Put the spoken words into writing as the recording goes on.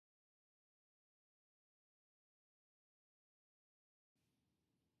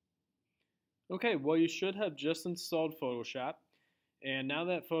Okay, well you should have just installed Photoshop. And now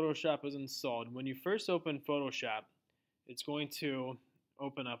that Photoshop is installed, when you first open Photoshop, it's going to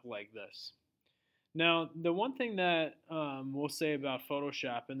open up like this. Now, the one thing that we'll say about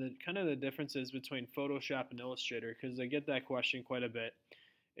Photoshop and the kind of the differences between Photoshop and Illustrator, because I get that question quite a bit,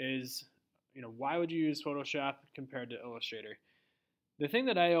 is why would you use Photoshop compared to Illustrator? The thing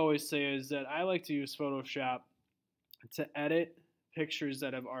that I always say is that I like to use Photoshop to edit pictures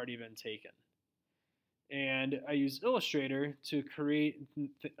that have already been taken. And I use Illustrator to create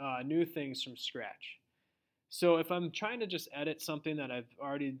new things from scratch. So if I'm trying to just edit something that I've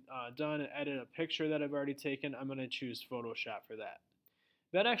already done, edit a picture that I've already taken, I'm going to choose Photoshop for that.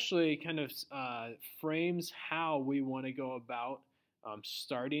 That actually kind of frames how we want to go about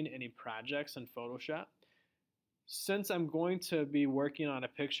starting any projects in Photoshop. Since I'm going to be working on a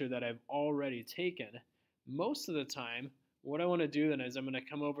picture that I've already taken, most of the time, what I want to do then is I'm going to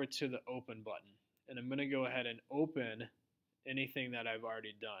come over to the Open button. And I'm going to go ahead and open anything that I've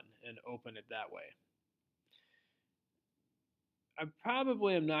already done and open it that way. I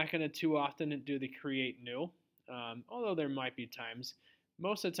probably am not going to too often do the create new, although there might be times.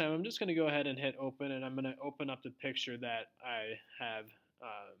 Most of the time I'm just going to go ahead and hit open, and I'm going to open up the picture that I have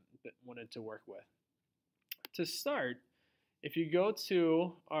wanted to work with. To start, if you go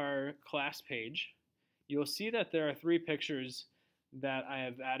to our class page, you'll see that there are 3 pictures that I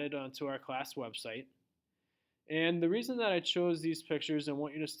have added onto our class website. And the reason that I chose these pictures and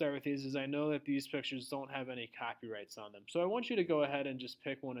want you to start with these is I know that these pictures don't have any copyrights on them. So I want you to go ahead and just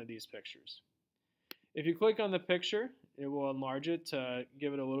pick one of these pictures. If you click on the picture, it will enlarge it to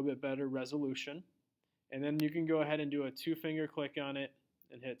give it a little bit better resolution. And then you can go ahead and do a 2-finger click on it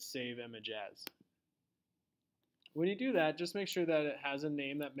and hit Save Image As. When you do that, just make sure that it has a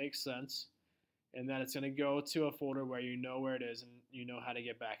name that makes sense, and that it's going to go to a folder where you know where it is and you know how to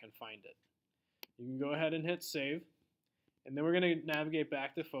get back and find it. You can go ahead and hit save, and then we're going to navigate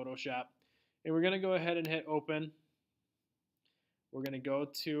back to Photoshop, and we're going to go ahead and hit open. We're going to go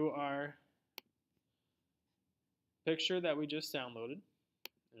to our picture that we just downloaded,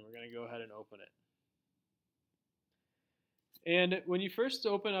 and we're going to go ahead and open it. And when you first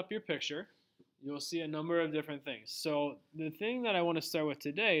open up your picture, you'll see a number of different things. So the thing that I want to start with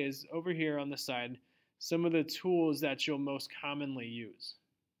today is over here on the side, some of the tools that you'll most commonly use.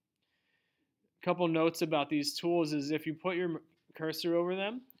 A couple notes about these tools is if you put your cursor over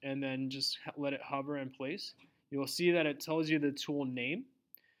them and then just let it hover in place, you'll see that it tells you the tool name.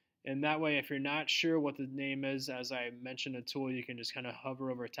 And that way, if you're not sure what the name is, as I mentioned a tool, you can just kind of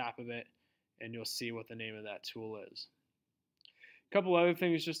hover over top of it and you'll see what the name of that tool is. A couple other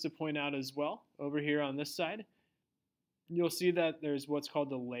things just to point out as well. Over here on this side, you'll see that there's what's called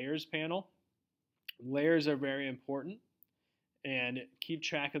the layers panel. Layers are very important, and keep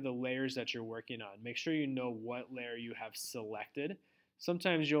track of the layers that you're working on. Make sure you know what layer you have selected.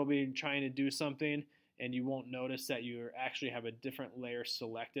 Sometimes you'll be trying to do something and you won't notice that you actually have a different layer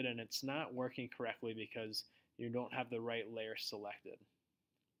selected, and it's not working correctly because you don't have the right layer selected.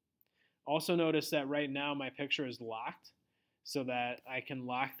 Also notice that right now my picture is locked, so that I can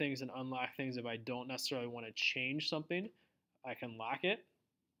lock things and unlock things. If I don't necessarily want to change something, I can lock it.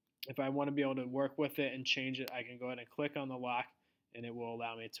 If I want to be able to work with it and change it, I can go ahead and click on the lock, and it will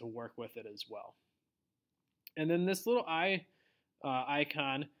allow me to work with it as well. And then this little eye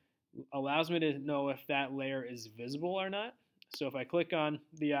icon allows me to know if that layer is visible or not. So if I click on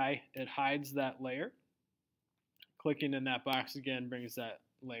the eye, it hides that layer. Clicking in that box again brings that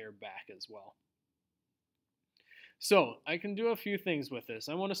layer back as well. So I can do a few things with this.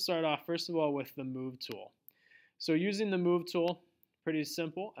 I want to start off first of all with the move tool. So using the move tool, pretty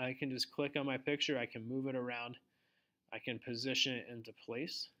simple. I can just click on my picture, I can move it around, I can position it into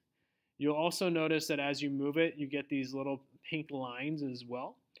place. You'll also notice that as you move it, you get these little pink lines as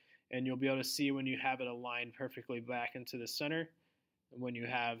well, and you'll be able to see when you have it aligned perfectly back into the center, and when you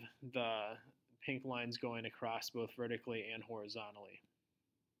have the pink lines going across both vertically and horizontally.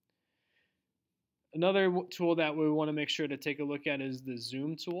 Another tool that we want to make sure to take a look at is the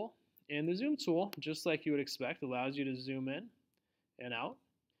zoom tool. And the zoom tool, just like you would expect, allows you to zoom in and out.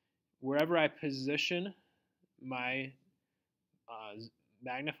 Wherever I position my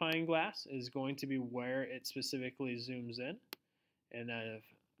magnifying glass is going to be where it specifically zooms in. And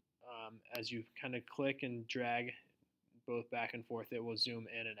as you kind of click and drag both back and forth, it will zoom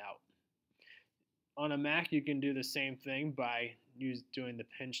in and out. On a Mac, you can do the same thing by doing the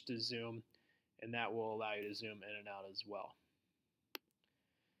pinch to zoom, and that will allow you to zoom in and out as well.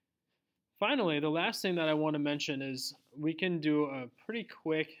 Finally, the last thing that I want to mention is we can do a pretty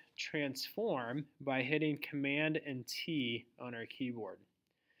quick transform by hitting Command and T on our keyboard.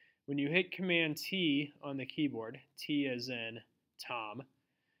 When you hit Command T on the keyboard, T as in Tom,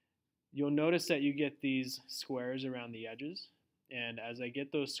 you'll notice that you get these squares around the edges. And as I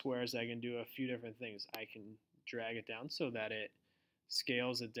get those squares, I can do a few different things. I can drag it down so that it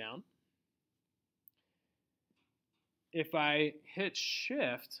scales it down. If I hit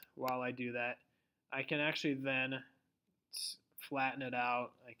Shift while I do that, I can actually then flatten it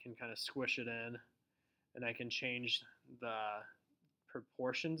out. I can kind of squish it in, and I can change the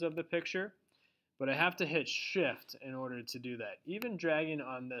proportions of the picture. But I have to hit Shift in order to do that. Even dragging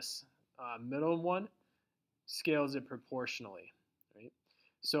on this middle one scales it proportionally. Right?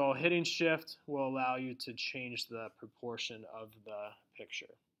 So hitting Shift will allow you to change the proportion of the picture.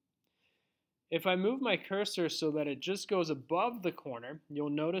 If I move my cursor so that it just goes above the corner, you'll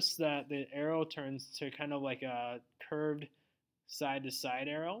notice that the arrow turns to kind of like a curved side-to-side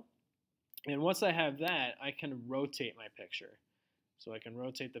arrow. And once I have that, I can rotate my picture. So I can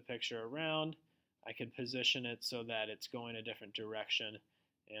rotate the picture around. I can position it so that it's going a different direction,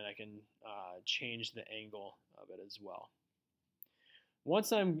 and I can change the angle of it as well.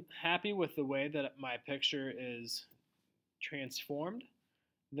 Once I'm happy with the way that my picture is transformed,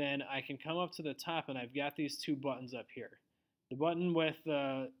 then I can come up to the top and I've got these two buttons up here. The button with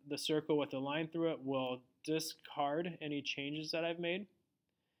the circle with the line through it will discard any changes that I've made,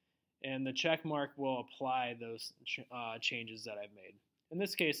 and the check mark will apply those changes that I've made. In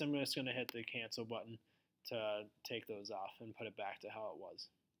this case, I'm just going to hit the cancel button to take those off and put it back to how it was.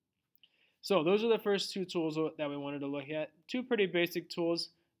 So those are the first two tools that we wanted to look at. Two pretty basic tools,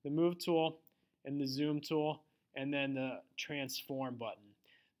 the move tool and the zoom tool, and then the transform button.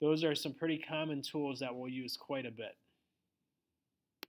 Those are some pretty common tools that we'll use quite a bit.